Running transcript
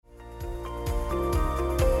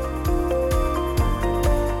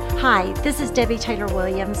Hi, this is Debbie Taylor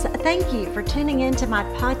Williams. Thank you for tuning in to my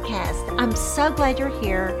podcast. I'm so glad you're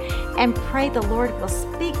here and pray the Lord will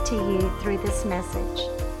speak to you through this message.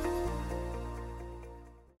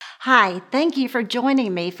 Hi, thank you for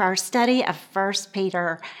joining me for our study of 1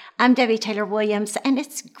 Peter. I'm Debbie Taylor Williams, and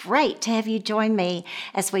it's great to have you join me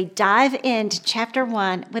as we dive into chapter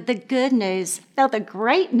 1 with the good news, the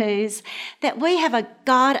great news, that we have a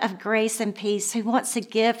God of grace and peace who wants to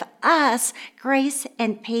give us grace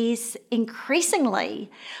and peace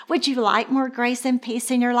increasingly. Would you like more grace and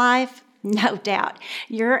peace in your life? No doubt.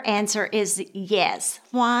 Your answer is yes.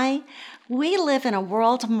 Why? We live in a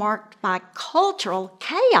world marked by cultural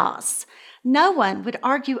chaos. No one would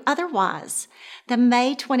argue otherwise. The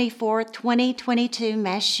May 24, 2022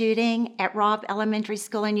 mass shooting at Robb Elementary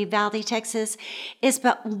School in Uvalde, Texas, is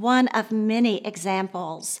but one of many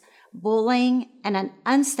examples. Bullying and an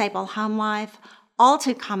unstable home life, all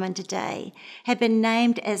too common today, have been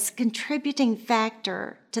named as contributing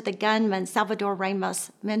factor to the gunman Salvador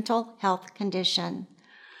Ramos' mental health condition.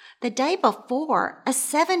 The day before, a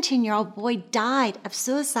 17-year-old boy died of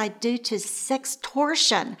suicide due to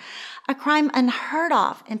sextortion, a crime unheard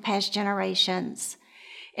of in past generations.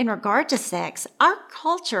 In regard to sex, our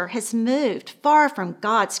culture has moved far from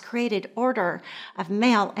God's created order of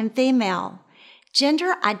male and female.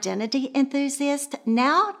 Gender identity enthusiasts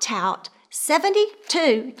now tout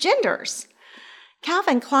 72 genders.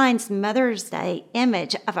 Calvin Klein's Mother's Day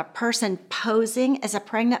image of a person posing as a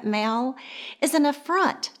pregnant male is an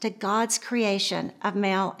affront to God's creation of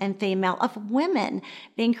male and female, of women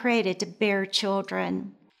being created to bear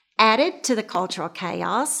children. Added to the cultural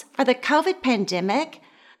chaos are the COVID pandemic,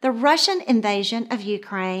 the Russian invasion of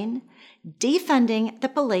Ukraine, defunding the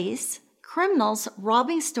police, criminals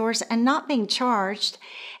robbing stores and not being charged,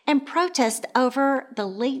 and protest over the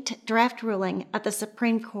leaked draft ruling of the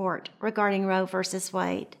Supreme Court regarding Roe v.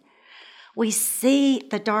 Wade. We see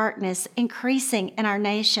the darkness increasing in our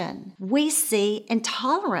nation. We see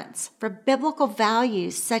intolerance for biblical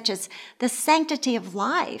values such as the sanctity of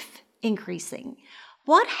life increasing.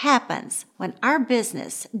 What happens when our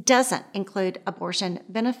business doesn't include abortion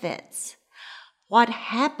benefits? What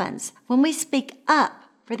happens when we speak up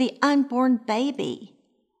for the unborn baby?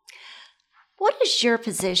 What is your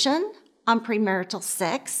position on premarital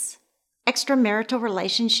sex, extramarital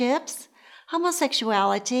relationships,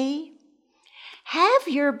 homosexuality? Have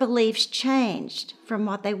your beliefs changed from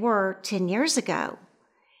what they were 10 years ago?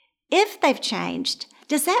 If they've changed,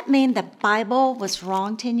 does that mean the Bible was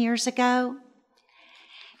wrong 10 years ago?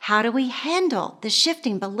 How do we handle the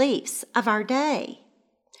shifting beliefs of our day?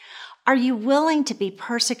 Are you willing to be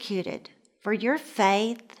persecuted for your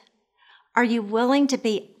faith? Are you willing to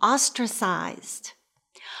be ostracized?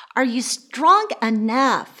 Are you strong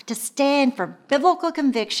enough to stand for biblical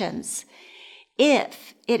convictions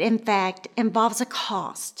if it in fact involves a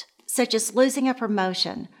cost, such as losing a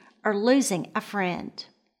promotion or losing a friend?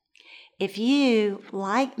 If you,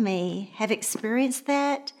 like me, have experienced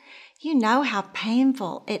that, you know how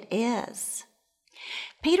painful it is.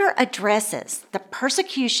 Peter addresses the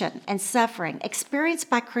persecution and suffering experienced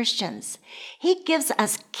by Christians. He gives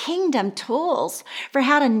us kingdom tools for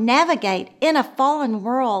how to navigate in a fallen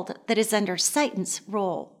world that is under Satan's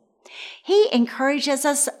rule. He encourages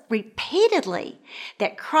us repeatedly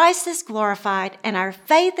that Christ is glorified and our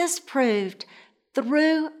faith is proved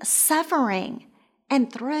through suffering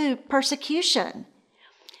and through persecution.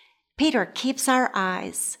 Peter keeps our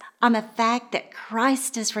eyes on the fact that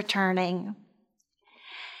Christ is returning.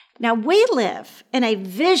 Now, we live in a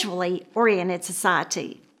visually oriented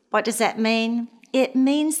society. What does that mean? It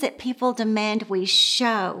means that people demand we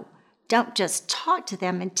show, don't just talk to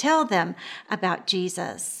them and tell them about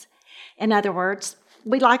Jesus. In other words,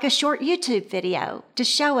 we like a short YouTube video to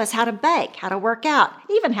show us how to bake, how to work out,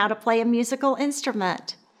 even how to play a musical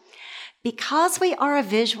instrument. Because we are a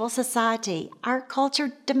visual society, our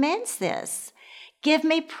culture demands this. Give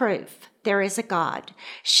me proof there is a God.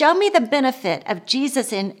 Show me the benefit of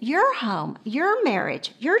Jesus in your home, your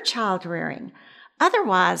marriage, your child rearing.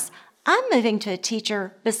 Otherwise, I'm moving to a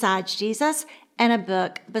teacher besides Jesus and a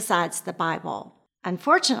book besides the Bible.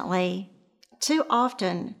 Unfortunately, too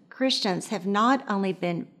often, Christians have not only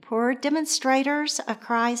been poor demonstrators of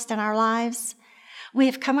Christ in our lives, we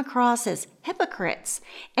have come across as hypocrites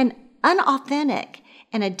and unauthentic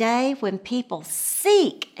in a day when people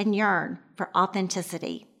seek and yearn for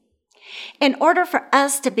authenticity. In order for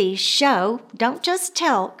us to be show, don't just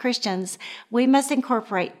tell Christians, we must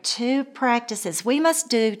incorporate two practices. We must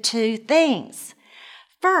do two things.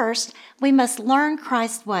 First, we must learn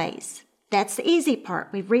Christ's ways. That's the easy part.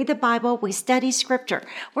 We read the Bible, we study Scripture.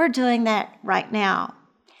 We're doing that right now.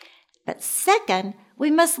 But second, We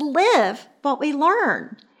must live what we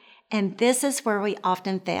learn. And this is where we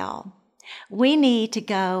often fail. We need to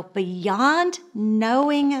go beyond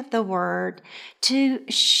knowing the word to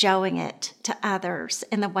showing it to others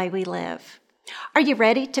in the way we live. Are you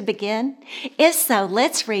ready to begin? If so,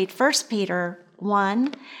 let's read 1 Peter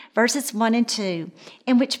 1, verses 1 and 2,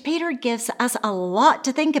 in which Peter gives us a lot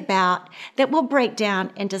to think about that we'll break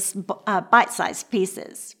down into bite-sized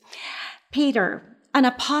pieces. Peter, an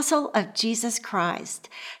apostle of Jesus Christ,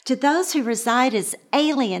 to those who reside as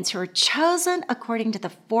aliens who are chosen according to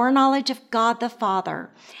the foreknowledge of God the Father,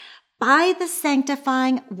 by the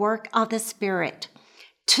sanctifying work of the Spirit,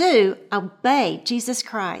 to obey Jesus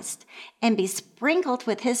Christ and be sprinkled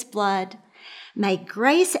with his blood. May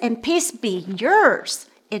grace and peace be yours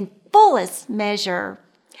in fullest measure.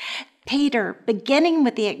 Peter, beginning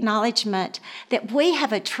with the acknowledgement that we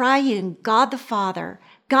have a triune God the Father,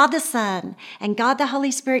 God the Son, and God the Holy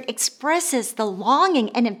Spirit, expresses the longing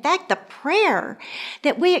and, in fact, the prayer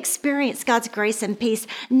that we experience God's grace and peace,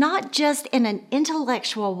 not just in an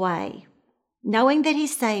intellectual way, knowing that he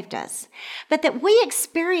saved us, but that we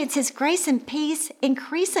experience his grace and peace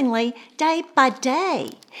increasingly day by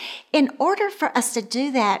day. In order for us to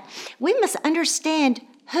do that, we must understand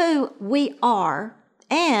who we are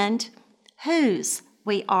and whose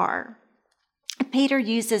we are. Peter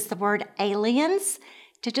uses the word aliens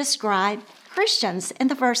to describe Christians in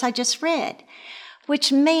the verse I just read,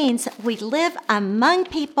 which means we live among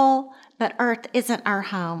people, but earth isn't our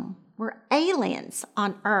home. We're aliens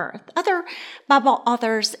on earth. Other Bible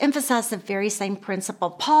authors emphasize the very same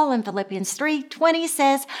principle. Paul in Philippians 3:20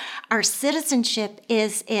 says, our citizenship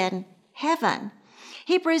is in heaven.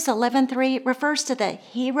 Hebrews 11:3 refers to the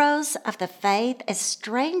heroes of the faith as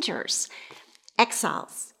strangers,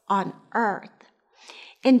 exiles on earth.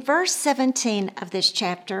 In verse 17 of this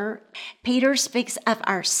chapter, Peter speaks of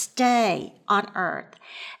our stay on earth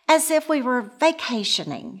as if we were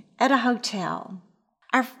vacationing at a hotel.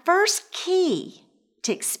 Our first key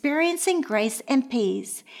to experiencing grace and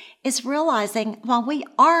peace is realizing while we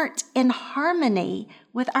aren't in harmony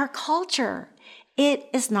with our culture, it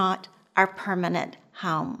is not our permanent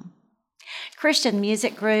home. Christian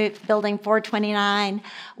music group Building 429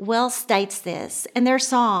 well states this in their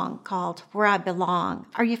song called Where I Belong.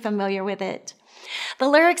 Are you familiar with it? The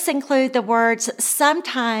lyrics include the words,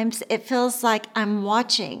 sometimes it feels like I'm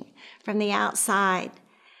watching from the outside.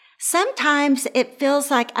 Sometimes it feels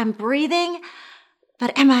like I'm breathing,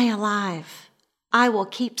 but am I alive? I will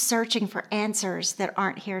keep searching for answers that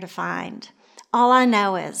aren't here to find. All I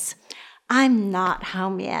know is I'm not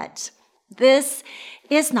home yet. This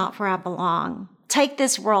is not where I belong. Take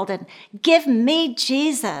this world and give me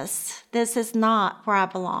Jesus. This is not where I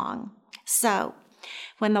belong. So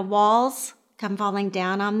when the walls come falling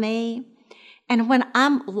down on me, and when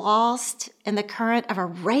I'm lost in the current of a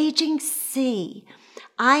raging sea,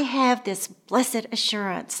 I have this blessed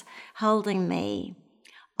assurance holding me.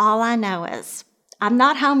 All I know is I'm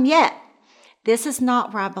not home yet. This is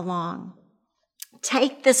not where I belong.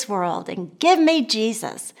 Take this world and give me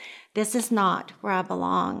Jesus. This is not where I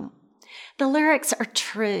belong. The lyrics are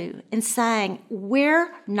true in saying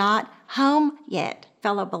we're not home yet,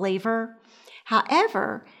 fellow believer.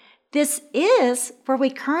 However, this is where we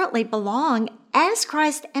currently belong as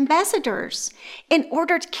Christ's ambassadors in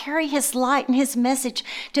order to carry his light and his message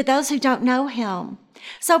to those who don't know him.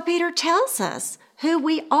 So Peter tells us who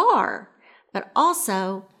we are, but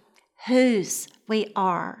also whose we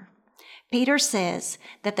are. Peter says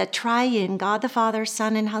that the triune God the Father,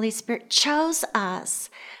 Son, and Holy Spirit chose us.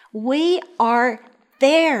 We are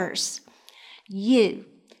theirs. You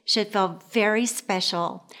should feel very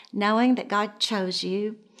special knowing that God chose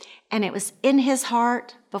you, and it was in his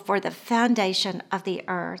heart before the foundation of the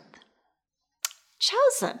earth.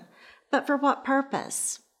 Chosen, but for what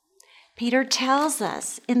purpose? Peter tells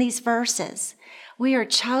us in these verses, we are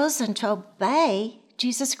chosen to obey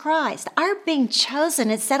Jesus Christ. Our being chosen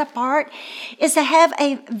and set apart is to have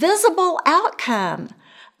a visible outcome,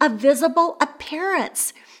 a visible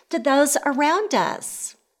appearance to those around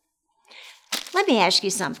us. Let me ask you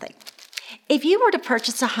something. If you were to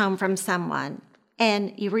purchase a home from someone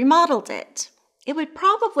and you remodeled it, it would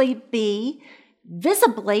probably be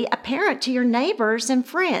visibly apparent to your neighbors and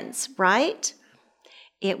friends, right?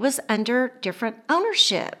 It was under different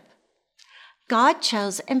ownership. God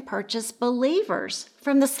chose and purchased believers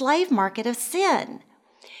from the slave market of sin.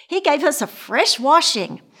 He gave us a fresh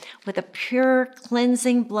washing with the pure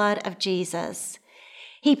cleansing blood of Jesus.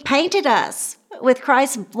 He painted us with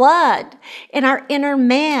Christ's blood in our inner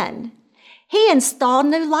man. He installed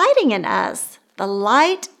new lighting in us, the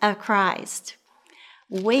light of Christ.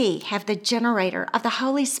 We have the generator of the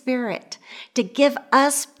Holy Spirit to give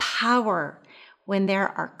us power when there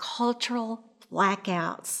are cultural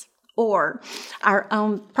blackouts or our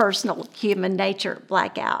own personal human nature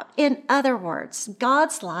blackout. In other words,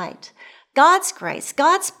 God's light, God's grace,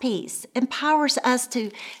 God's peace empowers us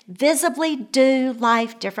to visibly do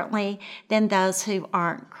life differently than those who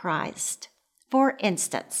aren't Christ. For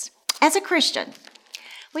instance, as a Christian,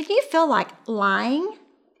 when you feel like lying,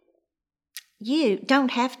 you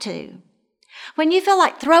don't have to. When you feel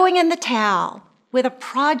like throwing in the towel with a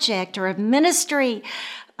project or a ministry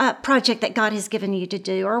project that God has given you to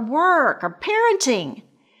do, or work, or parenting,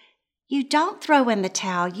 you don't throw in the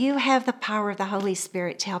towel. You have the power of the Holy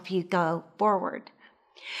Spirit to help you go forward.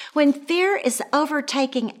 When fear is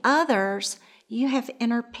overtaking others, you have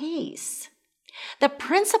inner peace. The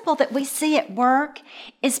principle that we see at work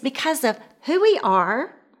is because of who we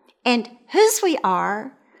are and whose we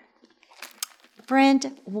are.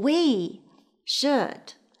 Friend, we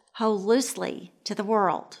should hold loosely to the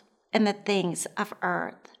world and the things of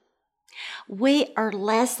earth. We are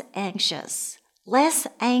less anxious, less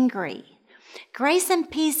angry. Grace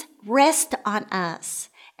and peace rest on us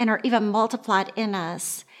and are even multiplied in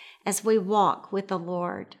us as we walk with the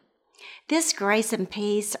Lord. This grace and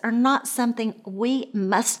peace are not something we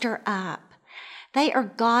muster up. They are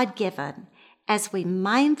God-given as we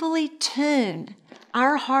mindfully tune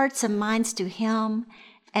our hearts and minds to Him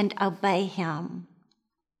and obey Him.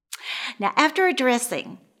 Now, after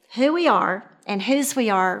addressing who we are and whose we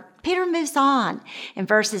are, Peter moves on in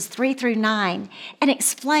verses 3 through 9 and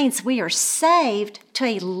explains we are saved to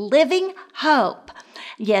a living hope.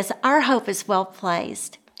 Yes, our hope is well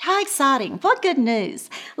placed. How exciting. What good news.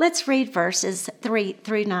 Let's read verses 3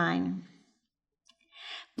 through 9.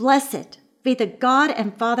 Blessed be the God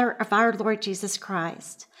and Father of our Lord Jesus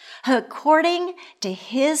Christ, who according to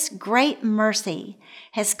His great mercy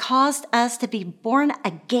has caused us to be born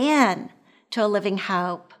again to a living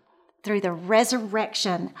hope through the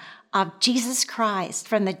resurrection of Jesus Christ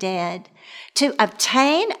from the dead, to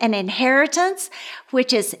obtain an inheritance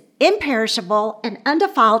which is imperishable and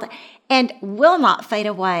undefiled and will not fade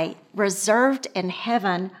away, reserved in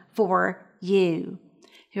heaven for you,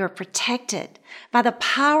 who are protected by the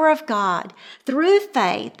power of God through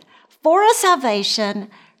faith for a salvation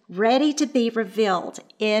ready to be revealed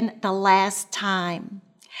in the last time.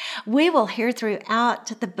 We will hear throughout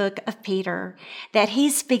the book of Peter that he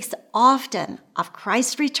speaks often of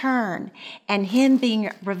Christ's return and Him being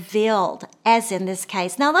revealed, as in this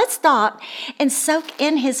case. Now let's stop and soak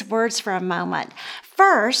in his words for a moment.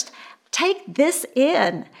 First, take this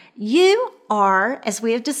in. You are, as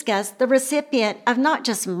we have discussed, the recipient of not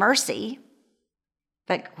just mercy,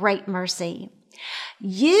 but great mercy.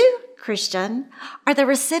 You, Christian, are the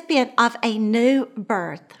recipient of a new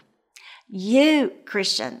birth. You,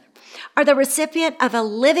 Christian, are the recipient of a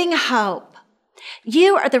living hope.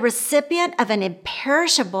 You are the recipient of an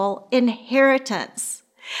imperishable inheritance.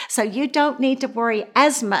 So you don't need to worry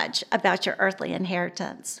as much about your earthly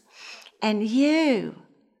inheritance. And you,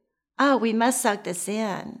 we must soak this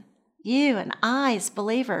in. You and I, as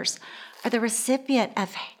believers, are the recipient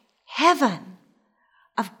of heaven,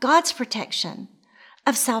 of God's protection,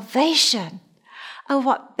 of salvation. Oh,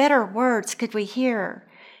 what better words could we hear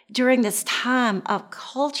during this time of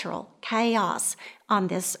cultural chaos on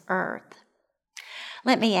this earth?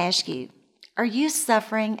 Let me ask you, are you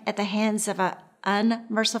suffering at the hands of an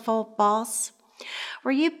unmerciful boss?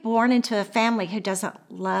 Were you born into a family who doesn't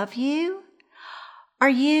love you? Are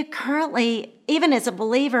you currently, even as a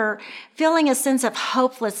believer, feeling a sense of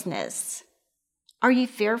hopelessness? Are you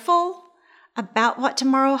fearful about what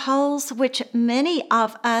tomorrow holds, which many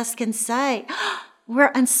of us can say,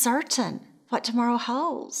 we're uncertain what tomorrow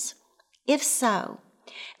holds? If so,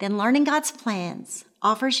 then learning God's plans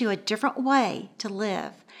offers you a different way to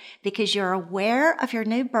live because you're aware of your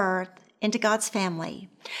new birth into God's family.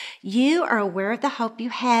 You are aware of the hope you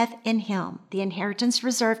have in Him, the inheritance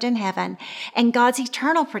reserved in heaven, and God's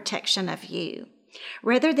eternal protection of you.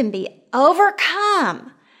 Rather than be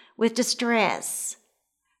overcome with distress,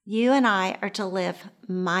 you and I are to live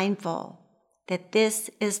mindful that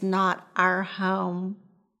this is not our home.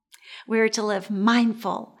 We are to live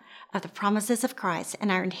mindful of the promises of Christ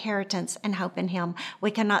and our inheritance and hope in Him.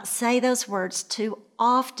 We cannot say those words too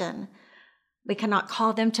often. We cannot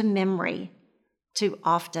call them to memory too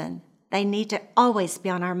often. They need to always be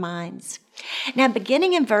on our minds. Now,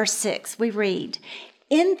 beginning in verse 6, we read,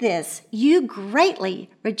 "In this you greatly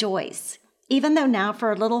rejoice, even though now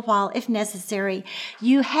for a little while, if necessary,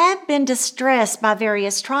 you have been distressed by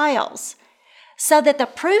various trials, so that the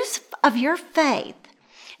proof of your faith,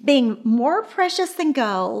 being more precious than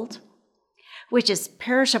gold, which is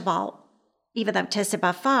perishable, even though tested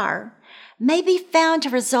by fire, may be found to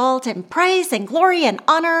result in praise and glory and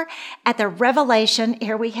honor at the revelation.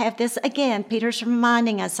 Here we have this again. Peter's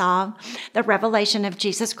reminding us of the revelation of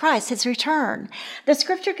Jesus Christ, his return. The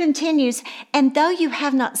scripture continues, and though you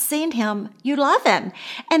have not seen him, you love him.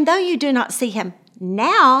 And though you do not see him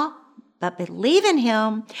now, but believe in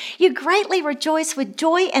him, you greatly rejoice with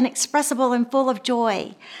joy inexpressible and full of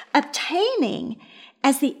joy, obtaining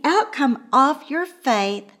as the outcome of your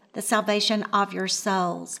faith the salvation of your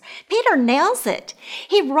souls. Peter nails it.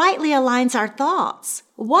 He rightly aligns our thoughts.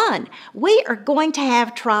 1, we are going to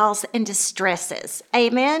have trials and distresses.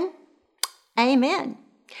 Amen? Amen.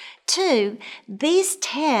 2, these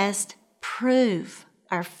tests prove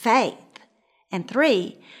our faith. And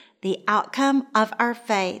 3, the outcome of our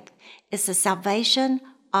faith is the salvation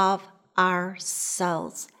of our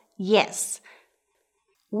souls. Yes,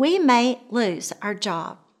 we may lose our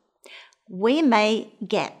job. We may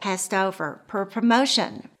get passed over for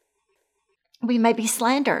promotion. We may be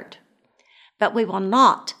slandered, but we will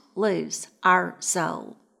not lose our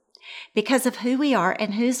soul. Because of who we are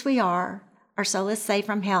and whose we are, our soul is saved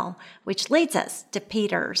from hell, which leads us to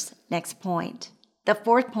Peter's next point. The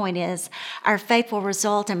 4th point is our faith will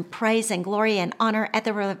result in praise and glory and honor at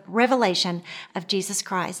the revelation of Jesus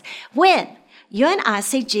Christ. When you and I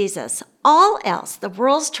see Jesus, all else, the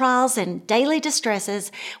world's trials and daily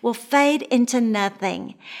distresses, will fade into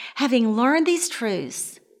nothing. Having learned these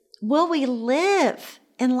truths, will we live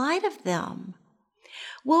in light of them?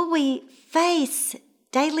 Will we face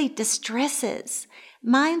daily distresses,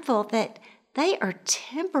 mindful that they are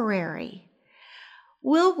temporary?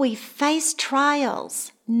 Will we face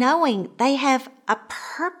trials, knowing they have a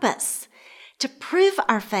purpose to prove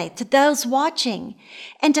our faith to those watching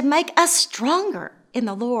and to make us stronger in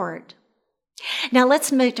the Lord? Now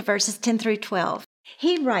let's move to verses 10 through 12.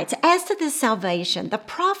 He writes, as to this salvation, the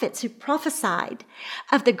prophets who prophesied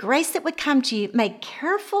of the grace that would come to you made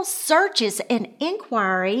careful searches and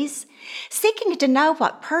inquiries, seeking to know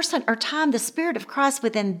what person or time the Spirit of Christ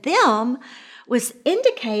within them was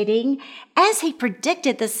indicating as he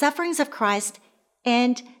predicted the sufferings of Christ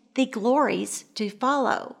and the glories to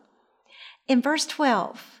follow. In verse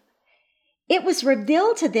 12, it was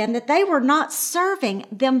revealed to them that they were not serving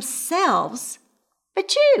themselves,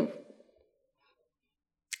 but you.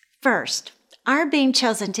 First, our being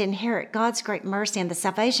chosen to inherit God's great mercy and the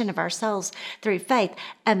salvation of our souls through faith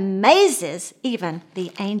amazes even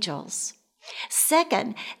the angels.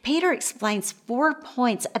 Second, Peter explains 4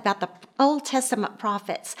 points about the Old Testament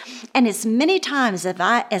prophets. And as many times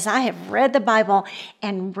as I have read the Bible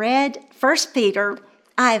and read 1 Peter,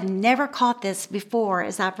 I have never caught this before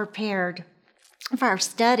as I prepared for our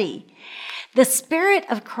study. The Spirit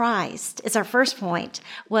of Christ, is our first point,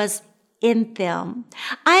 was in them.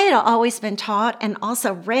 I had always been taught and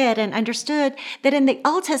also read and understood that in the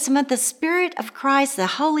Old Testament, the Spirit of Christ, the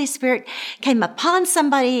Holy Spirit, came upon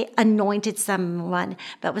somebody, anointed someone,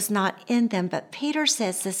 but was not in them. But Peter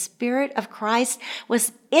says the Spirit of Christ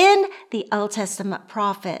was in the Old Testament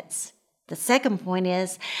prophets. The second point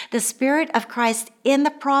is the Spirit of Christ in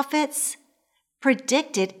the prophets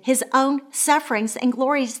predicted his own sufferings and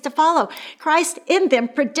glories to follow. Christ in them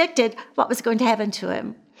predicted what was going to happen to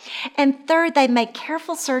him. And third, they made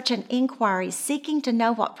careful search and inquiry, seeking to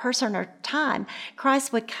know what person or time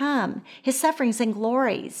Christ would come, his sufferings and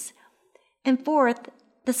glories. And fourth,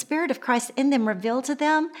 the Spirit of Christ in them revealed to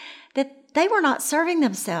them that they were not serving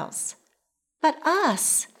themselves, but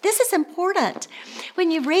us. This is important. When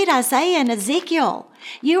you read Isaiah and Ezekiel,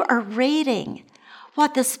 you are reading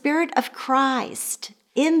what the Spirit of Christ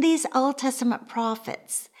in these Old Testament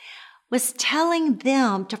prophets was telling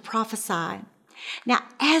them to prophesy. Now,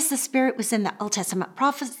 as the Spirit was in the Old Testament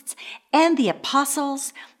prophets and the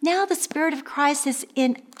apostles, now the Spirit of Christ is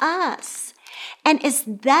in us. And as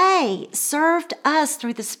they served us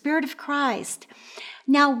through the Spirit of Christ,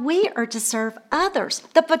 now we are to serve others.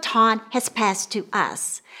 The baton has passed to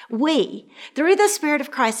us. We, through the Spirit of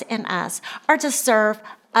Christ in us, are to serve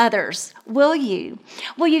others. Will you?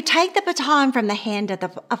 Will you take the baton from the hand of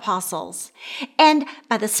the apostles and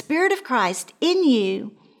by the Spirit of Christ in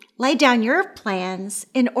you, lay down your plans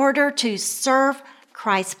in order to serve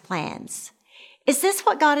Christ's plans? Is this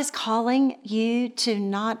what God is calling you to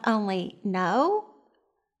not only know,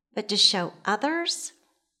 but to show others?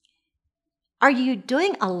 Are you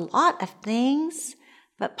doing a lot of things,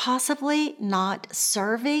 but possibly not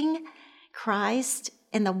serving Christ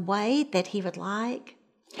in the way that he would like?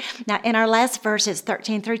 Now, in our last verses,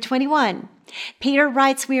 13 through 21, Peter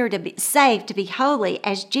writes we are to be saved to be holy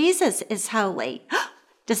as Jesus is holy.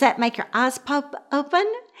 Does that make your eyes pop open?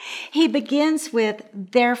 He begins with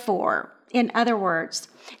therefore. In other words,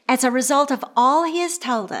 as a result of all he has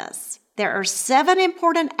told us, there are 7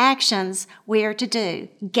 important actions we are to do.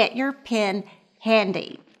 Get your pen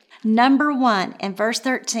handy. Number 1, in verse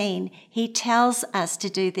 13, he tells us to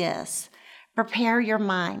do this. Prepare your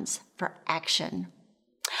minds for action.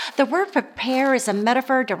 The word prepare is a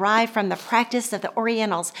metaphor derived from the practice of the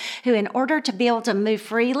Orientals, who, in order to be able to move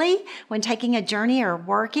freely when taking a journey or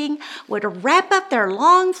working, would wrap up their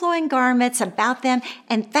long flowing garments about them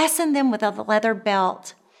and fasten them with a leather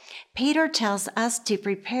belt. Peter tells us to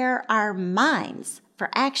prepare our minds for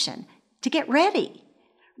action, to get ready.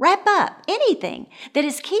 Wrap up anything that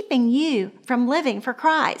is keeping you from living for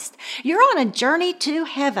Christ. You're on a journey to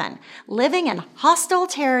heaven, living in hostile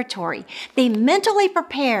territory. Be mentally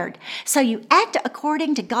prepared so you act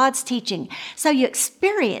according to God's teaching, so you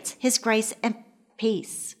experience his grace and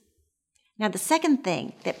peace. Now, the second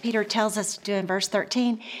thing that Peter tells us to do in verse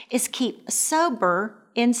 13 is keep sober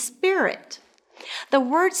in spirit. The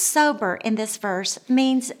word sober in this verse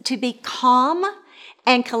means to be calm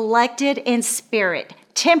and collected in spirit,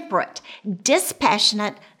 temperate,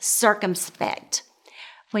 dispassionate, circumspect.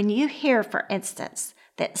 When you hear, for instance,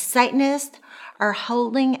 that Satanists are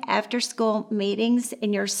holding after-school meetings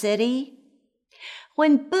in your city,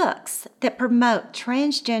 when books that promote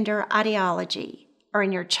transgender ideology are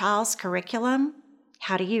in your child's curriculum,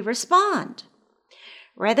 how do you respond?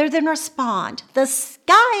 Rather than respond, the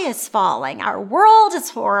sky is falling, our world is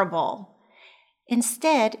horrible.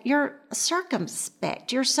 Instead, you're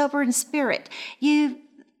circumspect, you're sober in spirit. You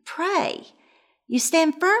pray. You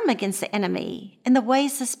stand firm against the enemy in the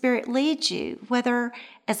ways the Spirit leads you, whether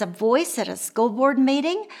as a voice at a school board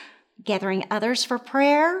meeting, gathering others for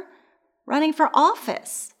prayer, running for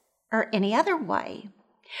office, or any other way.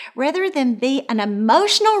 Rather than be an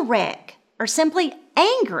emotional wreck or simply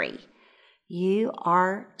angry, you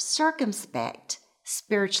are circumspect,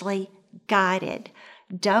 spiritually guided.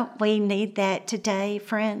 Don't we need that today,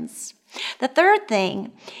 friends? The third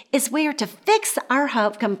thing is we are to fix our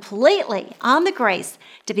hope completely on the grace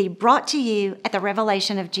to be brought to you at the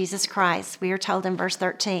revelation of Jesus Christ. We are told in verse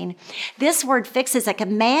 13. This word fix is a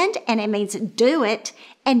command, and it means do it,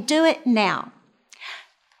 and do it now.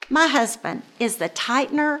 My husband is the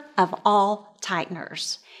tightener of all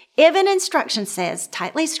tighteners. If an instruction says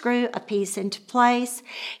tightly screw a piece into place,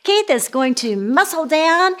 Keith is going to muscle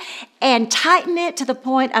down and tighten it to the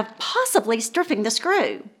point of possibly stripping the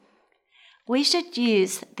screw. We should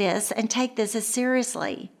use this and take this as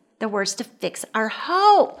seriously. The words to fix our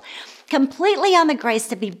hope completely on the grace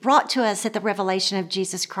to be brought to us at the revelation of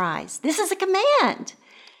Jesus Christ. This is a command.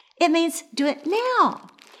 It means do it now.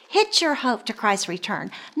 Hitch your hope to Christ's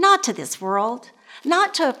return, not to this world,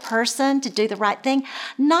 not to a person to do the right thing,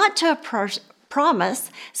 not to a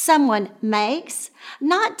promise someone makes,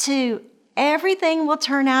 not to everything will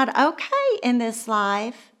turn out okay in this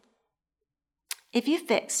life. If you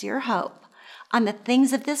fix your hope on the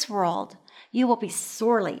things of this world, you will be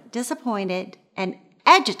sorely disappointed and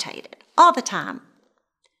agitated all the time.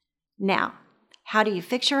 Now, how do you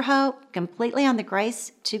fix your hope completely on the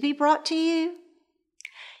grace to be brought to you?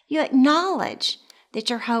 You acknowledge that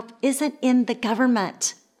your hope isn't in the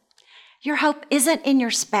government. Your hope isn't in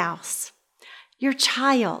your spouse, your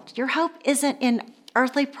child. Your hope isn't in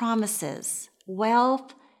earthly promises,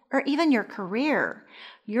 wealth, or even your career.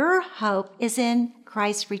 Your hope is in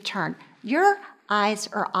Christ's return. Your eyes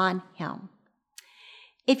are on him.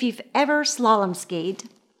 If you've ever slalom skied,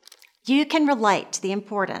 you can relate to the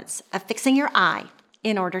importance of fixing your eye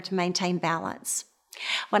in order to maintain balance.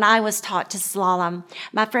 When I was taught to slalom,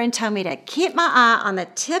 my friend told me to keep my eye on the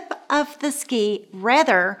tip of the ski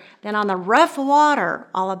rather than on the rough water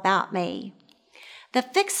all about me. The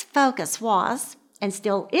fixed focus was, and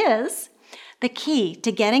still is, the key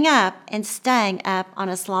to getting up and staying up on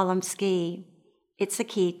a slalom ski. It's the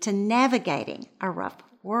key to navigating a rough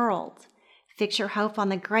world. Fix your hope on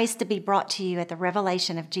the grace to be brought to you at the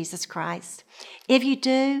revelation of Jesus Christ. If you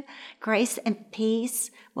do, grace and peace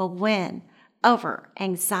will win over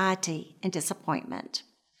anxiety and disappointment.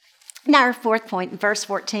 Now, our fourth point in verse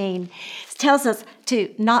 14 tells us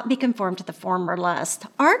to not be conformed to the former lust.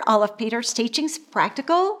 Aren't all of Peter's teachings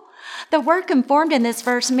practical? The word conformed in this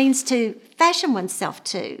verse means to fashion oneself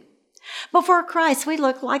to. Before Christ, we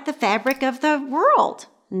look like the fabric of the world.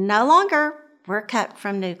 No longer, we're cut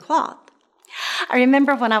from new cloth. I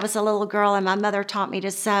remember when I was a little girl and my mother taught me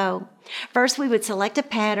to sew. First, we would select a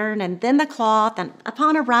pattern and then the cloth, and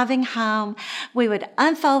upon arriving home, we would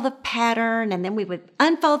unfold the pattern and then we would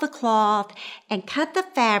unfold the cloth and cut the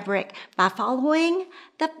fabric by following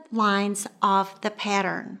the lines of the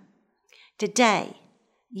pattern. Today,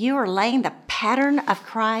 you are laying the pattern of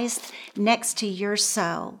Christ next to your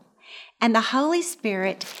soul. And the Holy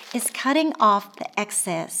Spirit is cutting off the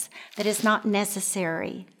excess that is not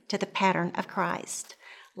necessary to the pattern of Christ.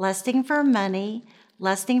 Lusting for money,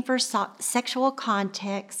 lusting for sexual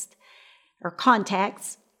contacts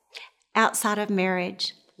outside of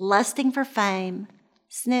marriage, lusting for fame.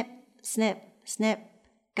 Snip, snip, snip,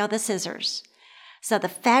 go the scissors. So the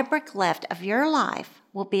fabric left of your life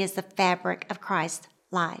will be as the fabric of Christ's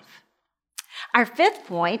life. Our fifth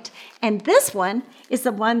point, and this one is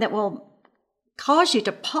the one that will cause you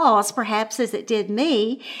to pause, perhaps as it did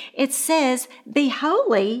me. It says, be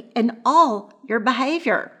holy in all your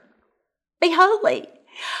behavior. Be holy.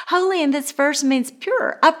 Holy in this verse means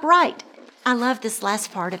pure, upright. I love this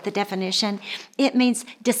last part of the definition. It means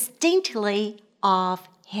distinctly of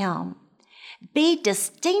Him. Be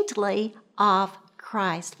distinctly of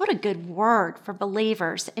Christ. What a good word for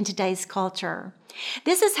believers in today's culture.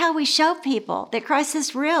 This is how we show people that Christ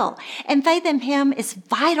is real, and faith in Him is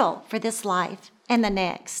vital for this life and the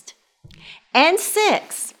next. And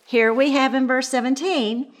 6, here we have in verse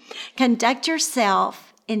 17, conduct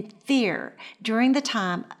yourself in fear during the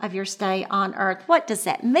time of your stay on earth. What does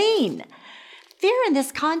that mean? Fear in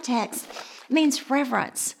this context means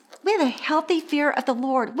reverence. We have a healthy fear of the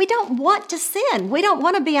Lord. We don't want to sin. We don't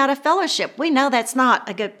want to be out of fellowship. We know that's not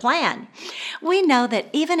a good plan. We know that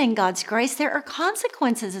even in God's grace, there are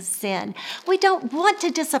consequences of sin. We don't want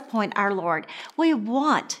to disappoint our Lord. We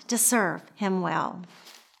want to serve Him well.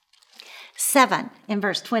 7, in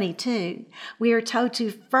verse 22, we are told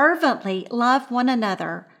to fervently love one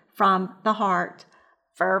another from the heart.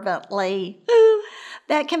 Fervently. Ooh,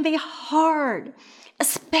 that can be hard.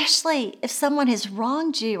 Especially if someone has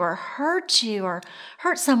wronged you or hurt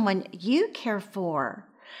someone you care for.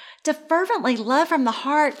 To fervently love from the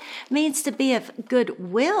heart means to be of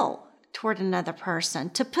goodwill toward another person,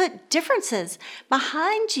 to put differences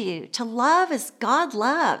behind you, to love as God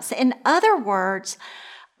loves. In other words,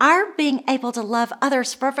 our being able to love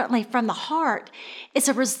others fervently from the heart is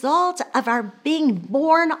a result of our being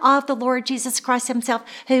born of the Lord Jesus Christ Himself,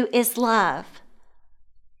 who is love.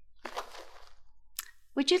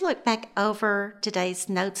 Would you look back over today's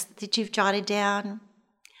notes that you've jotted down?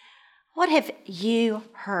 What have you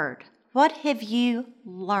heard? What have you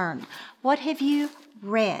learned? What have you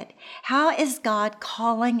read? How is God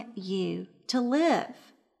calling you to live?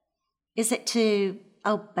 Is it to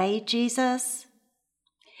obey Jesus?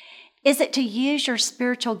 Is it to use your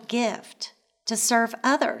spiritual gift to serve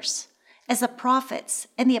others, as the prophets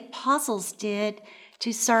and the apostles did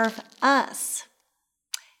to serve us?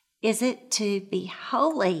 Is it to be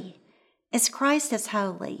holy as Christ is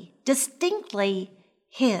holy, distinctly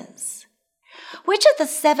His? Which of the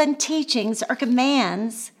 7 teachings or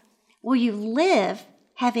commands will you live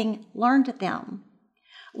having learned them?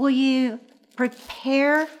 Will you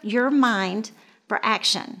prepare your mind for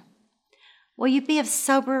action? Will you be of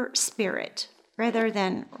sober spirit rather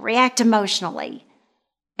than react emotionally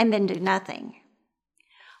and then do nothing?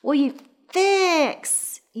 Will you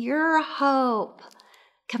fix your hope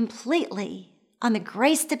completely on the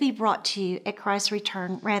grace to be brought to you at Christ's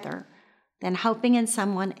return rather than hoping in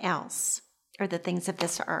someone else or the things of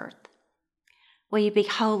this earth? Will you be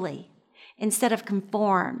holy instead of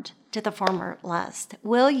conformed to the former lust?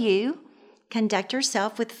 Will you conduct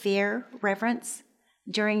yourself with fear, reverence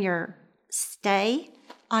during your stay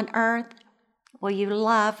on earth? Will you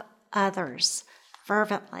love others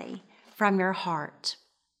fervently from your heart?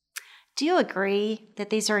 Do you agree that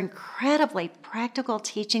these are incredibly practical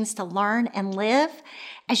teachings to learn and live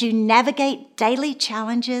as you navigate daily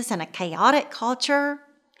challenges in a chaotic culture?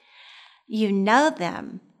 You know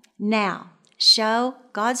them. Now, show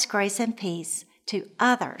God's grace and peace to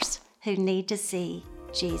others who need to see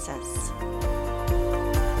Jesus.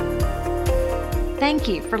 Thank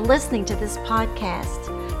you for listening to this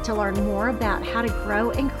podcast. To learn more about how to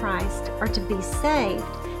grow in Christ or to be saved,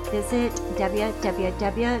 visit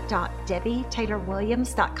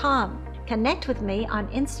www.debbietaylorwilliams.com. Connect with me on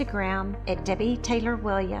Instagram at Debbie Taylor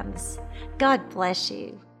Williams. God bless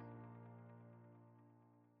you.